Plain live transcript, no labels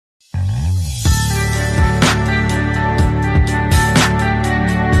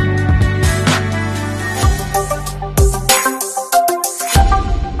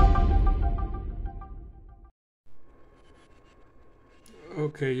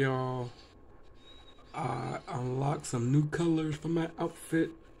Okay, y'all. I unlocked some new colors for my outfit.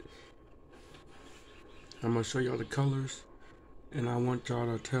 I'm gonna show y'all the colors, and I want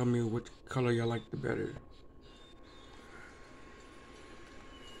y'all to tell me which color y'all like the better.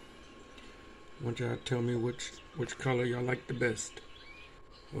 I want y'all to tell me which color y'all like the best.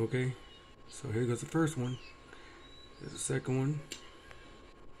 Okay, so here goes the first one. There's the second one.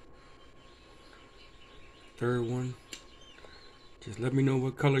 Third one. Just let me know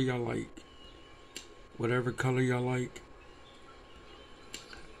what color y'all like. Whatever color y'all like,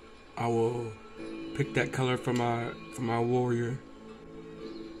 I will pick that color for my warrior.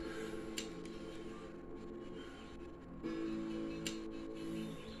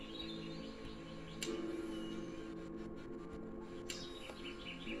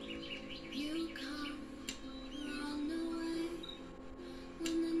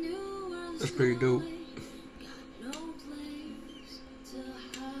 That's pretty dope.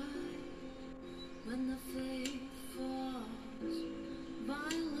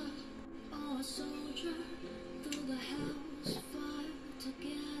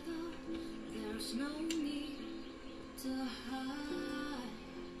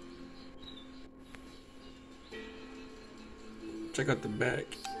 Check out the back.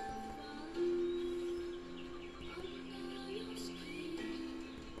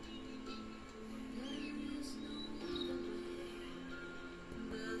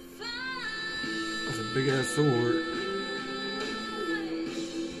 That's a big ass sword.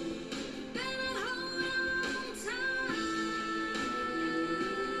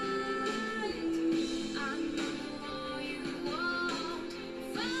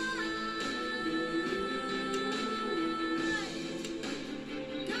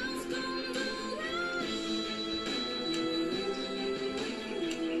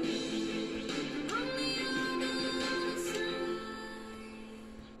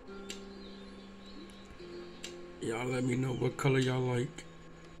 Y'all let me know what color y'all like.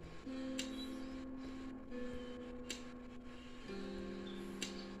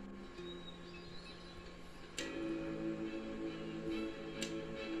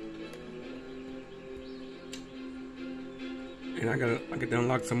 And I gotta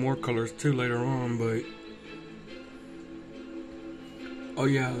unlock some more colors too later on, but oh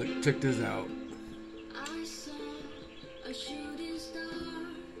yeah, check this out.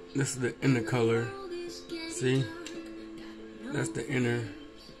 This is the inner color. See? That's the inner.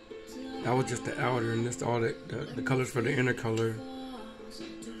 That was just the outer, and this all the colors for the inner color.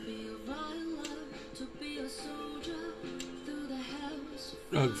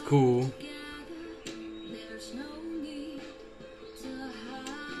 That looks cool.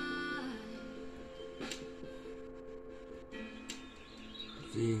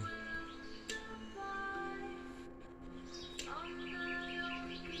 See?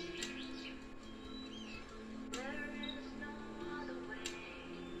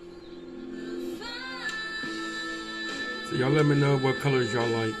 So y'all let me know what colors y'all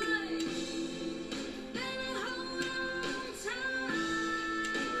like.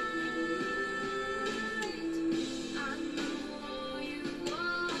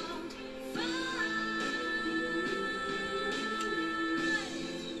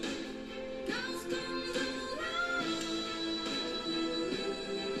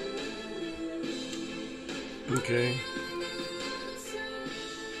 Okay.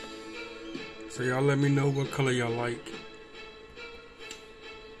 So y'all let me know what color y'all like.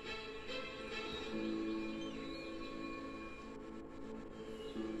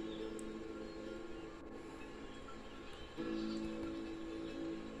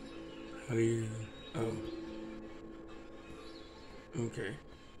 How do you, oh. Okay.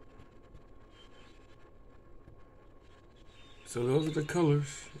 So those are the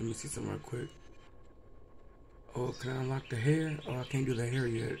colors. Let me see some real quick. Oh, can I unlock the hair? Oh, I can't do the hair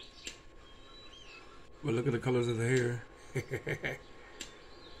yet. But look at the colors of the hair.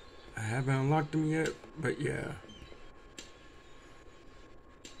 I haven't unlocked them yet, but yeah.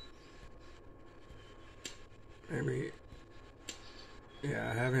 Maybe.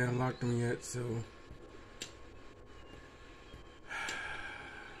 Yeah, I haven't unlocked them yet, so.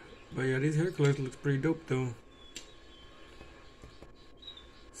 But yeah, these hair colors looks pretty dope though.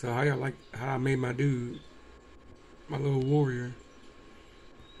 So how y'all like how I made my dude? My little warrior.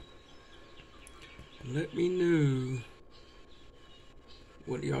 Let me know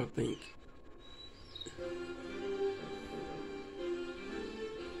what y'all think.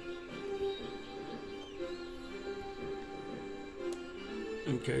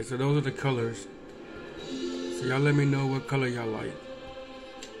 Okay, so those are the colors. So y'all let me know what color y'all like.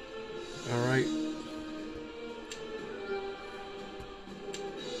 Alright.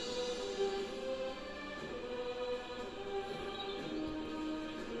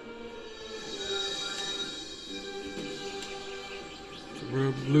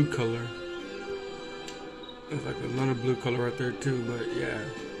 real blue color. There's like another blue color right there too, but yeah.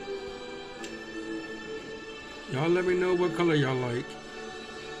 Y'all let me know what color y'all like.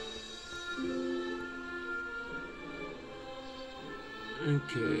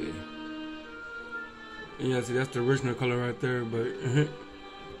 Okay. Yeah, see, that's the original color right there, but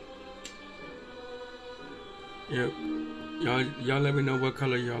yep. Y'all let me know what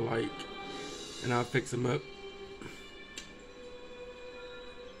color y'all like, and I'll fix them up.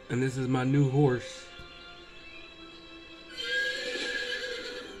 And this is my new horse.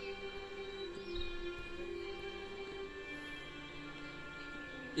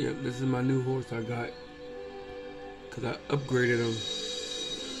 Yep, this is my new horse I got, cause I upgraded him.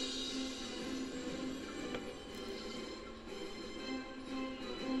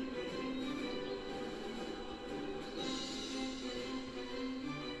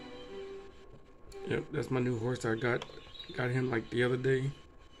 Yep, that's my new horse I got him like the other day.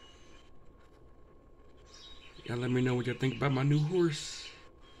 Y'all let me know what y'all think about my new horse.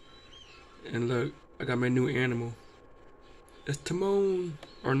 And look, I got my new animal. It's Timon.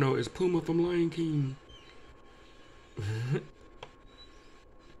 Or no, it's Pumbaa from Lion King.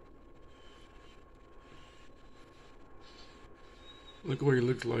 Look what he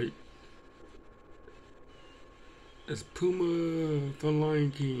looks like. It's Pumbaa from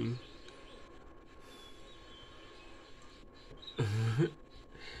Lion King.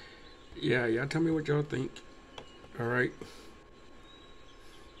 Yeah, y'all tell me what y'all think. Alright.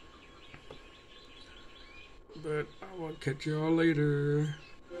 But I will catch y'all later.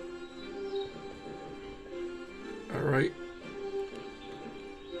 Alright.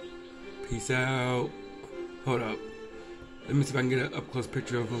 Peace out. Hold up. Let me see if I can get an up close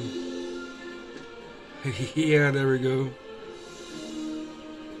picture of him. Yeah, there we go.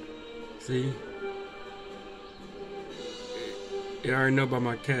 See? You already know about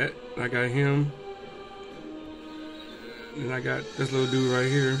my cat. I got him. And I got this little dude right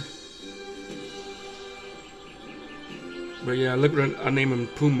here. But yeah, look what I name him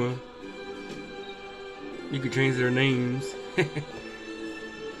Pumbaa. You can change their names.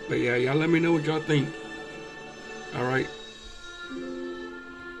 But yeah, y'all let me know what y'all think. Alright.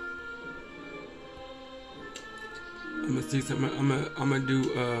 I'm gonna see something. I'm gonna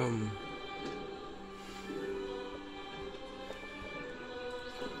do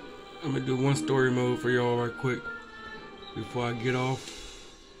I'm gonna do one story mode for y'all right quick before I get off.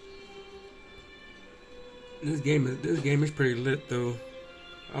 This game is pretty lit though.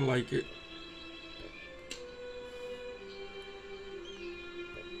 I like it.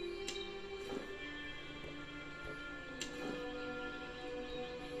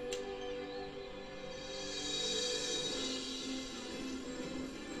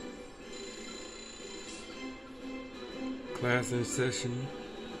 Class in session.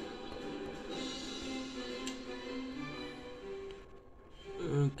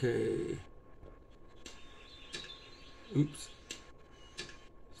 Okay. Oops.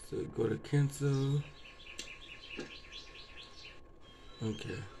 So go to cancel.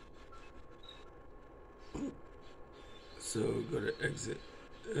 Okay. So go to exit.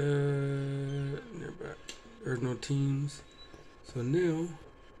 Nearby. There's no teams. So now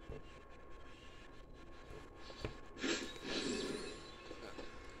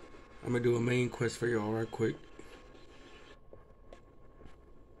I'm gonna do a main quest for y'all right quick.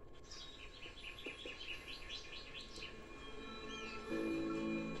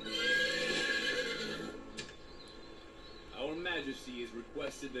 Our Majesty has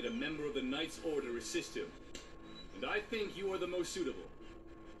requested that a member of the Knight's Order assist him, and I think you are the most suitable.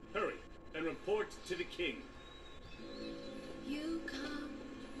 Hurry and report to the King. You come,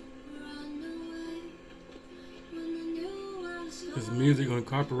 run away when the new world's This music on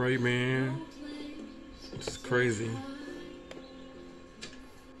copyright, man. It's crazy.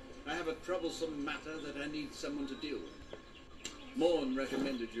 I have a troublesome matter that I need someone to deal with. Morn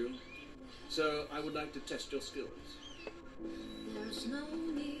recommended you, so I would like to test your skills. There's no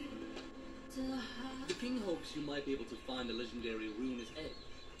need to hide. The king hopes you might be able to find the legendary Ruinous Edge.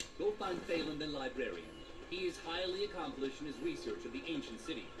 Go find Phelan the librarian. He is highly accomplished in his research of the ancient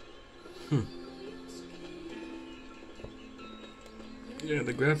city. Yeah,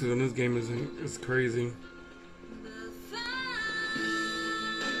 the graphics on this game is crazy.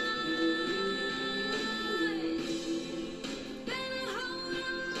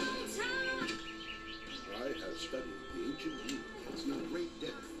 I have studied the ancient ruins in great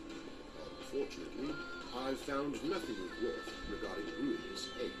depth. Unfortunately, I've found nothing of worth regarding Ruinous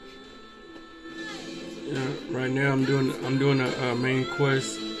Edge. Yeah, right now I'm doing a main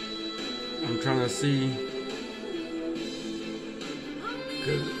quest. I'm trying to see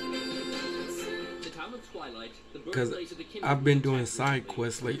The town of Twilight, the Because birthplace of the Kindred I've been doing Tax side Estate.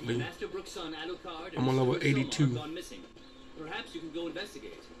 quests lately. Master Brook's son Alucard I'm on and level his son 82. have gone missing. Perhaps you can go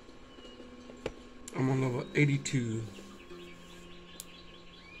investigate. I'm on level 82.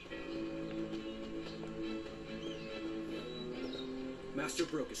 Master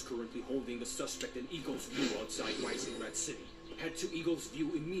Brook is currently holding the suspect in Eagle's View outside Rising Red City. Head to Eagle's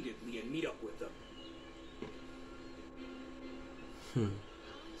View immediately and meet up with them.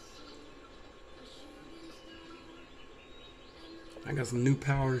 I got some new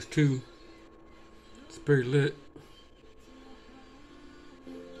powers too. It's pretty lit.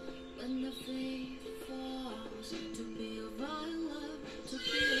 When the faith falls, to be a violet, to be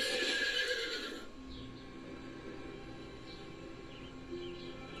a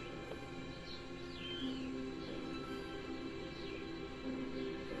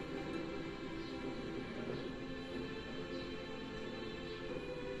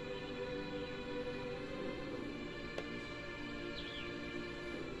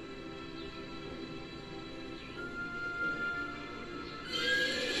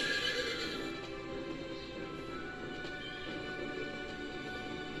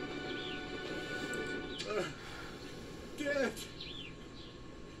Dead.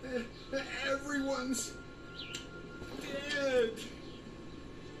 Everyone's dead.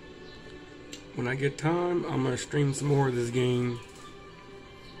 When I get time, I'm gonna stream some more of this game.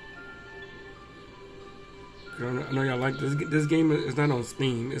 I know y'all like this. This game is not on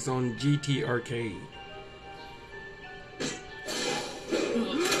Steam. It's on GT Arcade.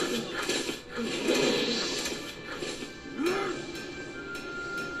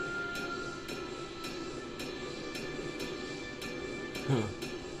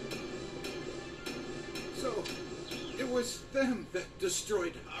 So, it was them that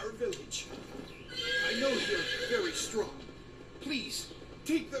destroyed our village. I know you're very strong. Please,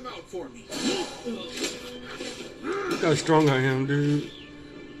 take them out for me. Look how strong I am, dude.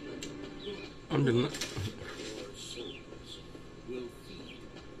 I'm just not. Your souls will feed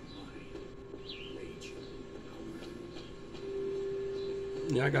my raging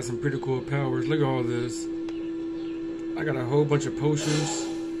power. Yeah, I got some pretty cool powers. Look at all this. I got a whole bunch of potions.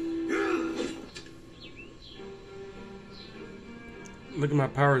 Look at my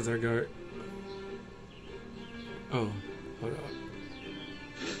powers I got. Oh, hold on.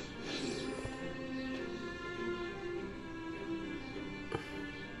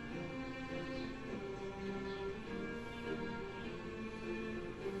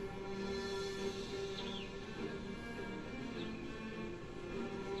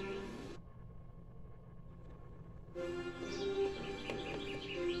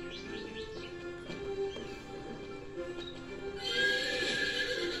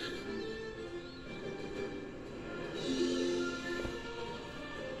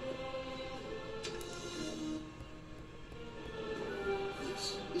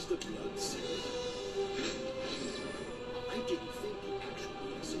 This is the blood cell. I didn't think it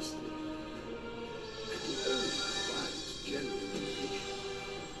actually existed. I can only provide its general indication.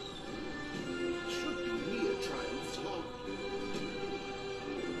 It should be near Triumph's Log.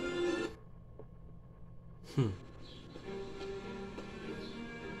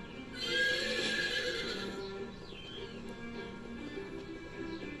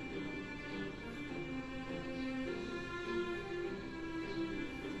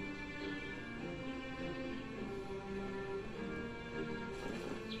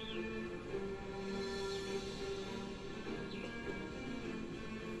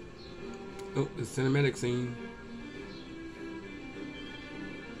 Oh, the cinematic scene.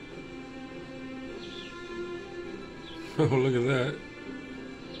 Oh, look at that.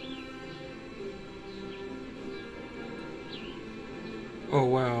 Oh,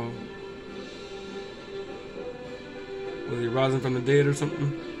 wow. Was he rising from the dead or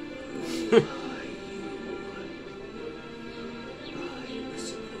something? I was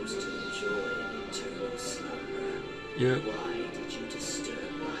supposed to enjoy an eternal slumber. Yep. Why did you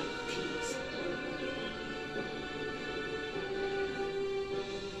disturb my peace?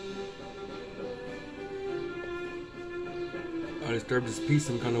 I disturbed his peace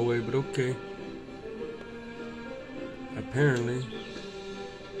some kind of way, but okay. Apparently,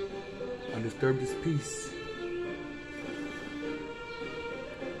 I disturbed his peace.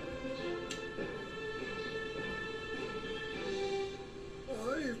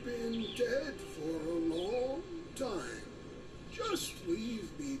 I've been dead for a long time. Just leave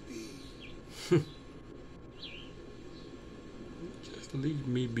me be. Just leave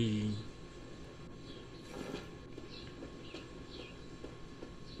me be.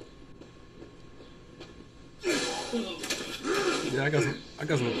 Yeah, Yeah, I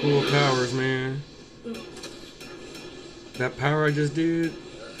got some cool powers, man. That power I just did,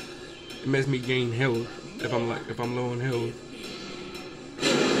 it makes me gain health if I'm low on health.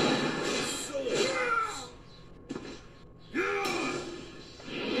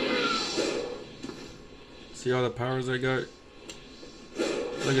 See all the powers I got?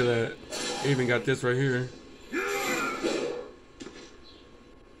 Look at that. I even got this right here.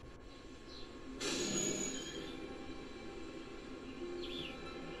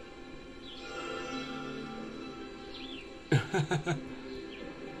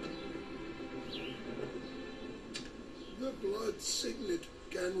 The blood signet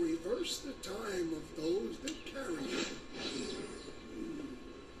can reverse the time of those that carry it.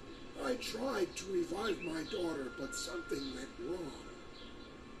 I tried to revive my daughter, but something went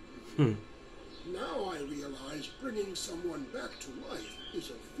wrong. Now I realize bringing someone back to life is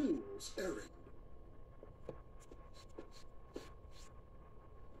a fool's errand.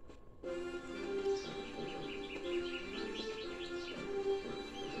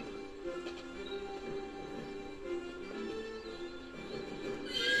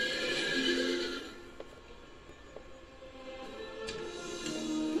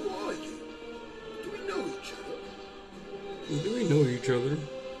 Do we know each other?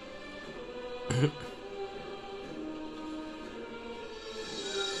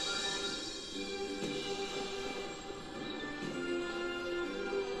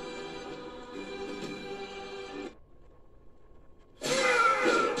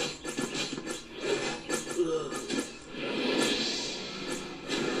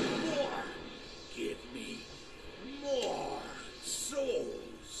 Give me more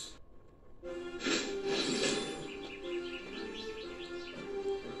souls.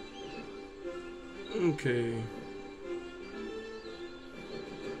 Okay.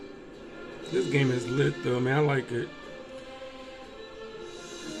 This game is lit though, man. I like it.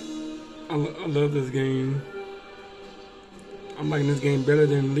 I love this game. I'm liking this game better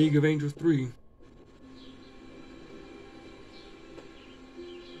than League of Angels 3.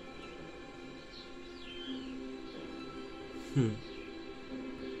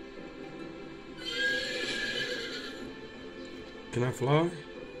 Can I fly?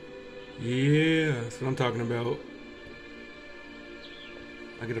 Yeah, that's what I'm talking about.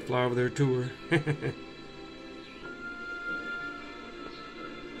 I get to fly over there to her.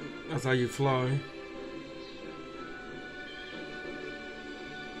 That's how you fly.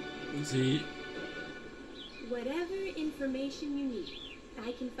 See? Whatever information you need,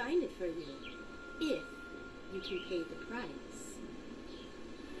 I can find it for you. If you can pay the price.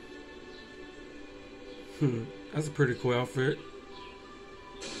 That's a pretty cool outfit.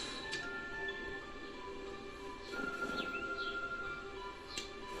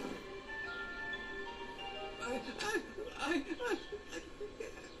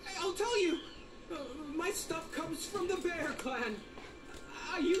 I'll tell you. My stuff comes from the Bear Clan.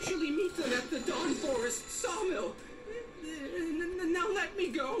 I usually meet them at the Dawn Forest sawmill. Now let me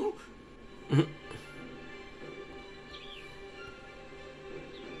go.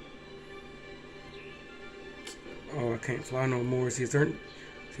 Oh, I can't fly no more. See,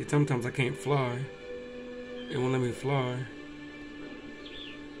 sometimes I can't fly. It won't let me fly.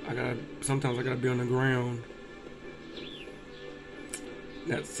 Sometimes I gotta be on the ground.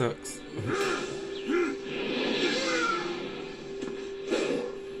 That sucks.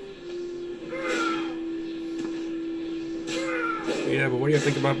 Yeah, but what do you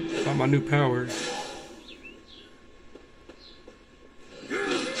think about my new powers?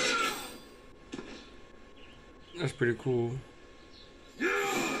 That's pretty cool.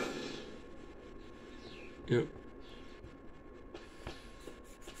 Yep.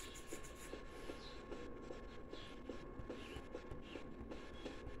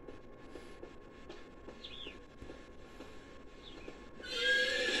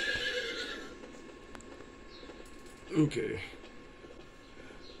 Okay.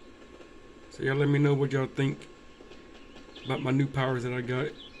 So y'all let me know what y'all think about my new powers that I got.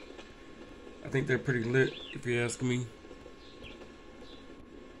 I think they're pretty lit, if you ask me.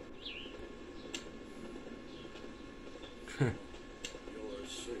 Your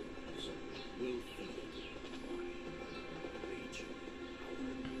souls will feed my raging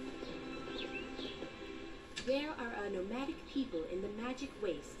hour. There are a nomadic people in the magic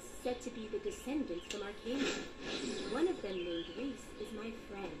wastes said to be the descendants from Arcania. One of them named Reese is my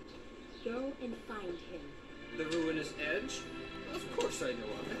friend. Go and find him. The Ruinous Edge? Of course I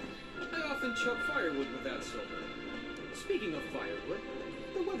know of it. I often chop firewood with that silver. Speaking of firewood,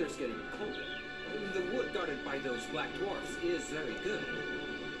 the weather's getting colder. The wood guarded by those black dwarfs is very good.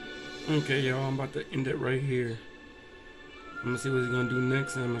 Okay, y'all, I'm about to end it right here. I'm gonna see what he's gonna do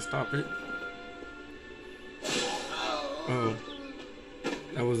next, and I'm gonna stop it. Oh,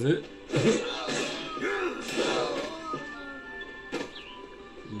 that was it.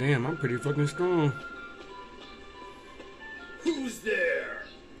 Damn, I'm pretty fucking strong. Who's there?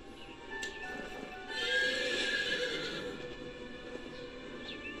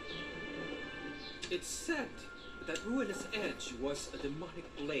 It's said that Ruinous Edge was a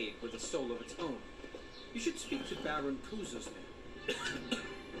demonic blade with a soul of its own. You should speak to Baron Puzo's men.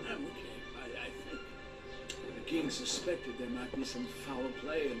 I'm okay. I think the king suspected there might be some foul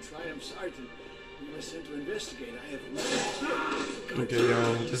play in Triumph Sergeant. We were sent to investigate. I have no... Okay,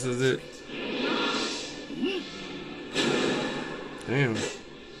 y'all, this is it. Damn.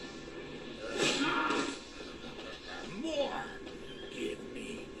 More! Give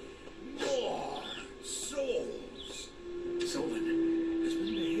me more souls! Solon has been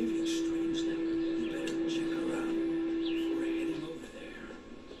behaving strangely. You better check around before heading over there.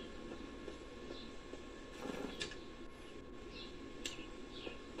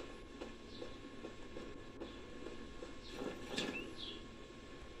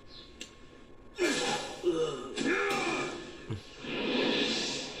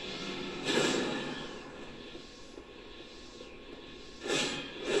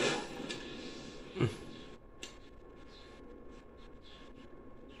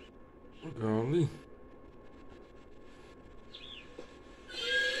 Golly.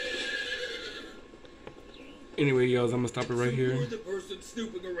 Anyway, y'all, I'm gonna stop it right here. You're the person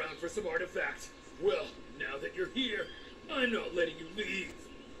snooping around for some artifacts. Well, now that you're here, I'm not letting you leave.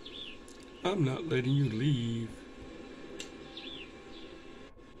 I'm not letting you leave.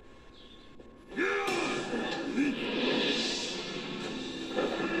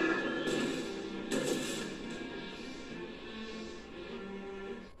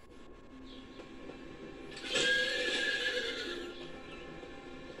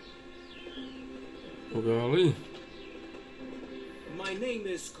 Oh, golly. My name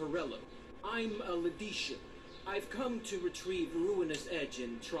is Corello. I'm a Ladician. I've come to retrieve Ruinous Edge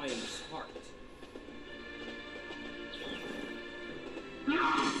in Triumph's heart.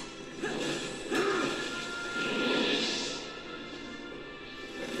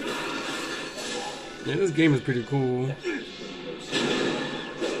 Yeah, this game is pretty cool.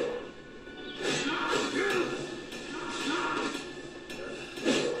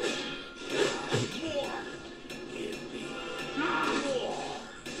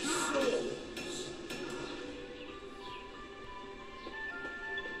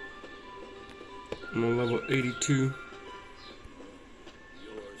 I'm on level 82. Your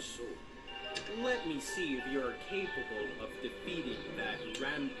soul. Let me see if you're capable of defeating that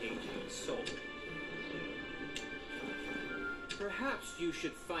rampaging soul. Perhaps you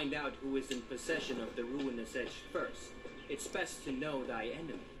should find out who is in possession of the Ruinous Edge first. It's best to know thy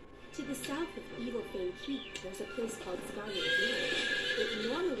enemy. To the south of Evil Fane Keep, there's a place called Scarlet Village. It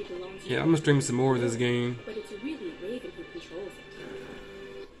normally belongs to... Yeah, I'm gonna stream some more of this game. But it's really Raven who controls it.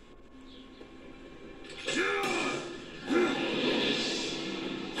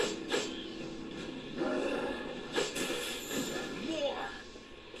 More!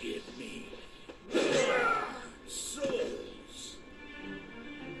 Give me more souls!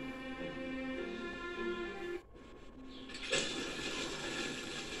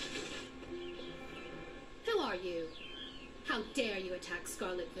 Who are you? How dare you attack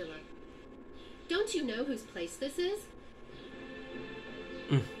Scarlet Villa? Don't you know whose place this is?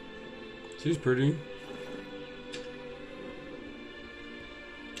 She's pretty.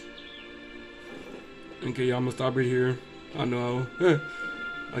 Okay, y'all, I'm gonna stop right here. I know.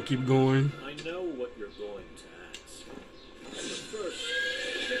 I keep going. I know what you're going to ask. But first,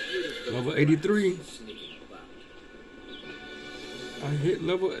 get rid of the Level 83. sneaking about. I hit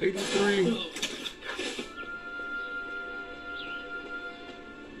level 83.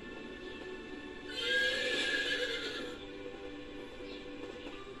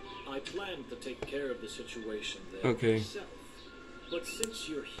 I planned to take care of the situation there Okay. myself. But since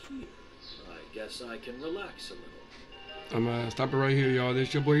you're here, I guess I can relax a little. I'm gonna stop it right here, y'all.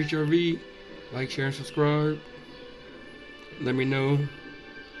 This your boy HRV. Like, share, and subscribe. Let me know.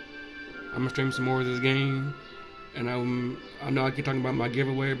 I'm gonna stream some more of this game. And I know I keep talking about my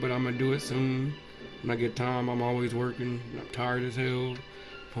giveaway, but I'm gonna do it soon. When I get time, I'm always working. I'm tired as hell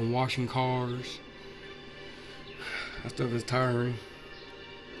from washing cars. That stuff is tiring.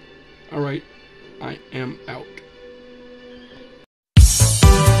 Alright, I am out.